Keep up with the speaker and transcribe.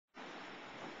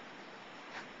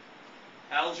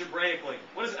Algebraically.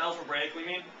 What does algebraically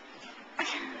mean?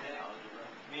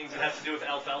 Means it has to do with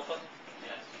alfalfa?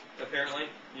 Yes. Apparently.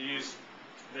 You use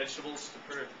vegetables to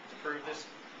prove this.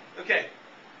 Okay.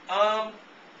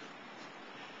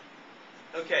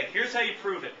 Okay, here's how you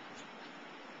prove it.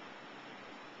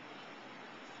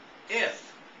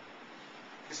 If.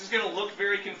 This is going to look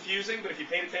very confusing, but if you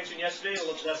paid attention yesterday, it'll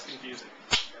look less confusing.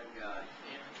 Oh, God.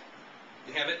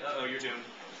 You have it? Uh-oh, you're doomed.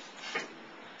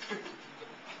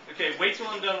 Okay, wait till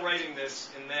I'm done writing this,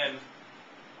 and then...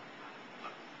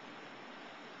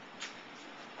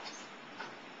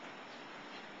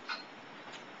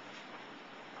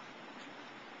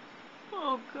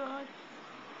 Oh, God.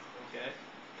 Okay.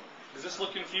 Does this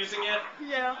look confusing yet?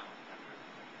 Yeah.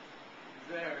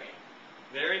 Very.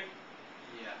 Very?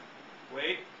 Yeah.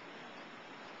 Wait.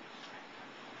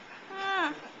 Ah.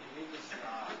 You need to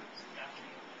stop.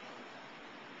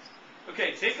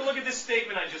 Okay, take a look at this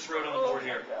statement I just wrote on the board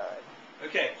here.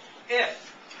 Okay,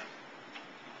 if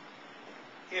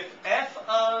f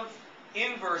of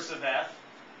inverse of f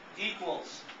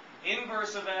equals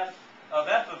inverse of f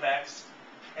of x,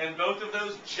 and both of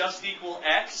those just equal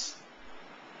x,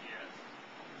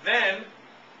 then,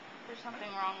 There's something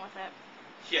wrong with it.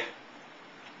 yeah,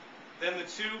 then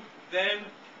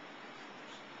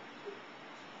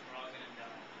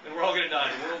we're all going to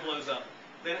die. The world blows up.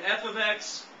 Then f of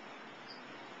x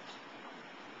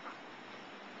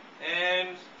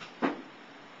and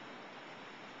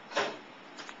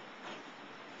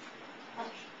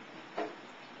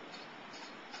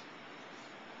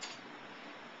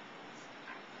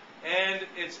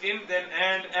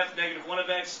f negative 1 of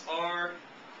x are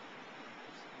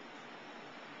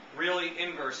really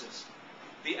inverses.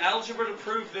 The algebra to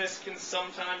prove this can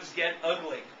sometimes get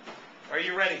ugly. Are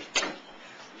you ready?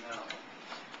 No.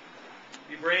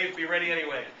 Be brave, be ready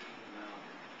anyway.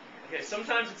 No. Okay,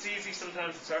 sometimes it's easy,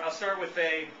 sometimes it's hard. I'll start with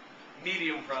a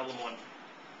medium problem one.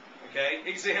 Okay,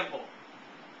 example.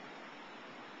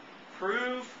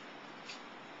 Prove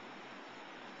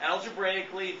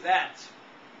algebraically that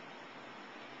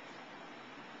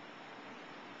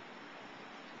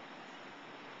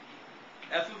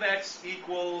f of x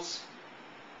equals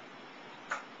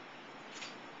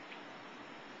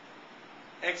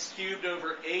x cubed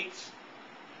over 8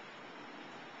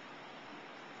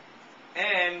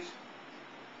 and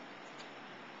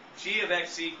g of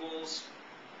x equals,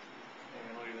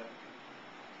 hang on, I'll do that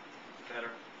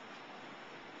better,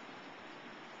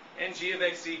 and g of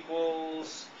x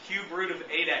equals cube root of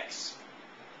 8x.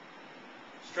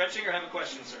 Stretching or have a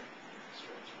question, sir?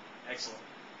 Stretching.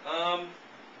 Excellent.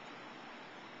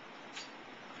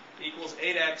 Equals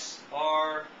 8x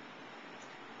are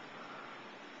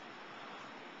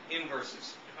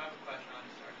inverses. If I have a question, I'll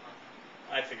just start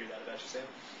talking. I figured that about you, Sam.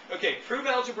 Okay, prove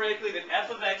algebraically that f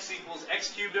of x equals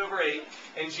x cubed over 8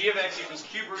 and g of x equals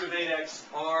cube root of 8x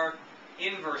are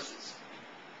inverses.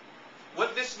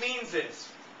 What this means is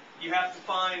you have to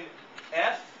find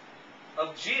f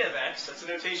of g of x, that's the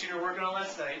notation you were working on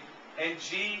last night, and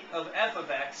g of f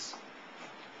of x,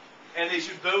 and they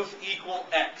should both equal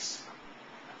x.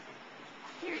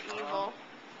 You're evil.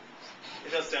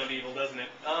 It does sound evil, doesn't it?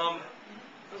 Sounds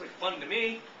like fun to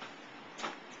me.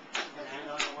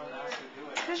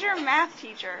 Because you're a math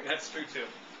teacher. That's true too.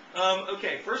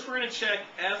 Okay, first we're going to check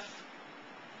f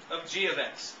of g of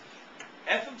x.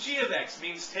 F of g of x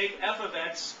means take f of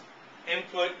x and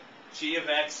put g of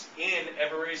x in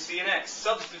everywhere you see an x.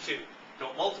 Substitute.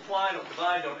 Don't multiply, don't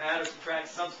divide, don't add or subtract,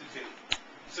 substitute.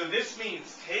 So this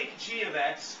means take g of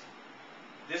x,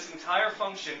 this entire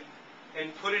function,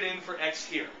 and put it in for x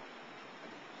here.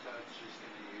 So it's just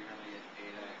you're going to get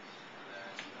 8x, and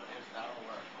then that'll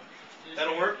work.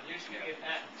 That'll work? You're just going to get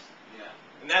x.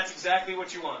 Yeah. And that's exactly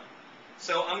what you want.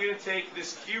 So I'm going to take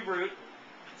this cube root.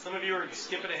 Some of you are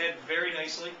skipping ahead very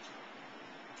nicely.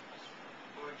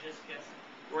 Or just guessing.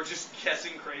 Or just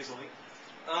guessing crazily.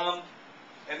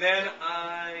 And then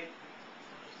I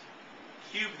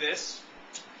cube this.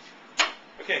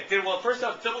 Okay, well, first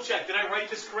off, double check. Did I write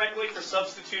this correctly for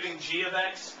substituting g of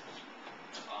x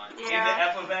into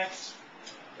f of x?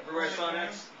 Everywhere I saw an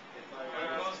x?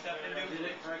 Did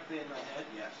it correctly in my head?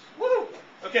 Yes. Woo!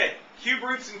 Okay, cube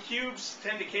roots and cubes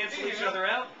tend to cancel each other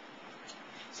out.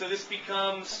 So this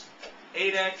becomes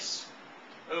 8x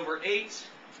over 8,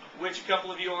 which a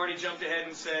couple of you already jumped ahead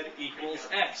and said equals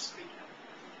x.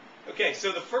 Okay,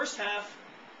 so the first half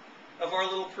of our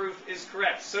little proof is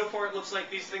correct. So far it looks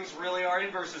like these things really are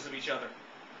inverses of each other.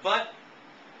 But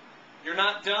you're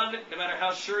not done, no matter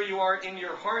how sure you are in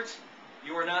your heart.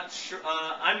 You are not sure.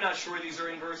 I'm not sure these are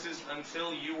inverses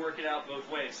until you work it out both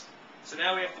ways. So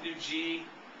now we have to do g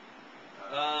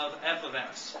of f of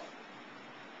x.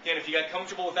 Again, if you got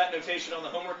comfortable with that notation on the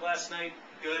homework last night,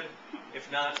 good.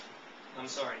 If not, I'm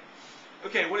sorry.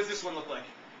 Okay, what does this one look like?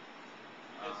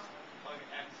 Just plug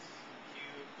x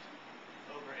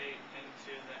cubed over 8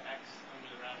 into the x under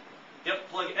the radical. Yep,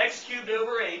 plug x cubed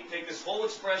over 8, take this whole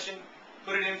expression,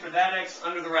 put it in for that x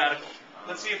under the radical.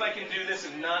 Let's see if I can do this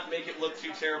and not make it look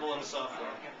too terrible on the software.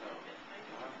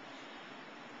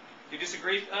 If you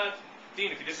disagree,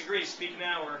 Dean, if you disagree, speak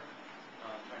now or...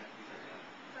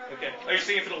 Okay, are you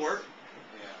seeing if it'll work?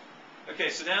 Yeah. Okay,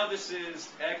 so now this is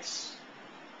x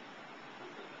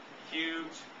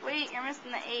cubed. Wait, you're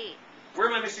missing the 8. Where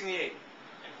am I missing the 8? In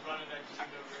front of x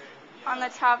cubed over 8. On the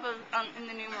top of, in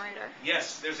the numerator.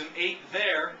 Yes, there's an 8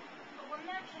 there. But wouldn't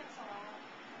that cancel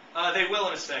out? They will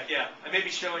in a sec, yeah. I may be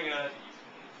showing a...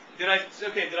 Did I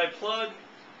plug...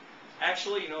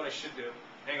 Actually, you know what I should do?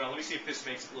 Hang on, let me see if this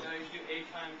makes it look... No, you should do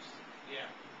 8 times, yeah.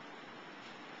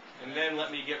 And then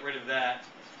let me get rid of that.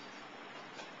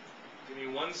 Give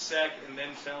me 1 sec and then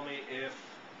tell me if...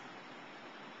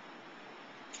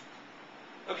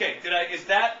 Okay, is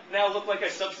that now look like I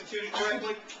substituted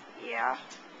correctly? Yeah.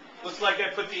 Looks like I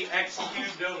put the x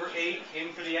cubed over 8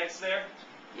 in for the x there?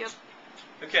 Yep.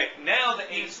 Okay, now the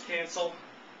 8's cancel.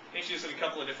 Make sure it's in a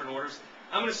couple of different orders.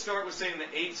 I'm going to start with saying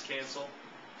the 8's cancel.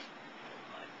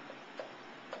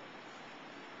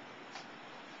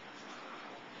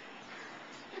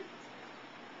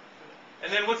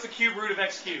 And then what's the cube root of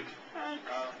x cubed?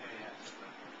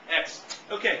 X.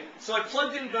 Okay, so I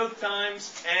plugged in both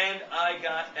times and I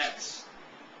got x.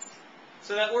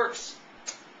 So that works.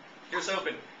 Here's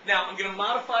open. Now, I'm going to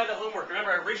modify the homework.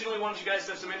 Remember, I originally wanted you guys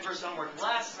to have some in-person homework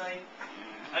last night.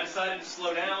 I decided to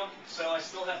slow down, so I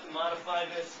still have to modify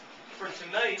this. For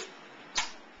tonight,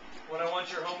 what I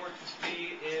want your homework to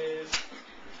be is... Does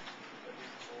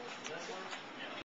that work?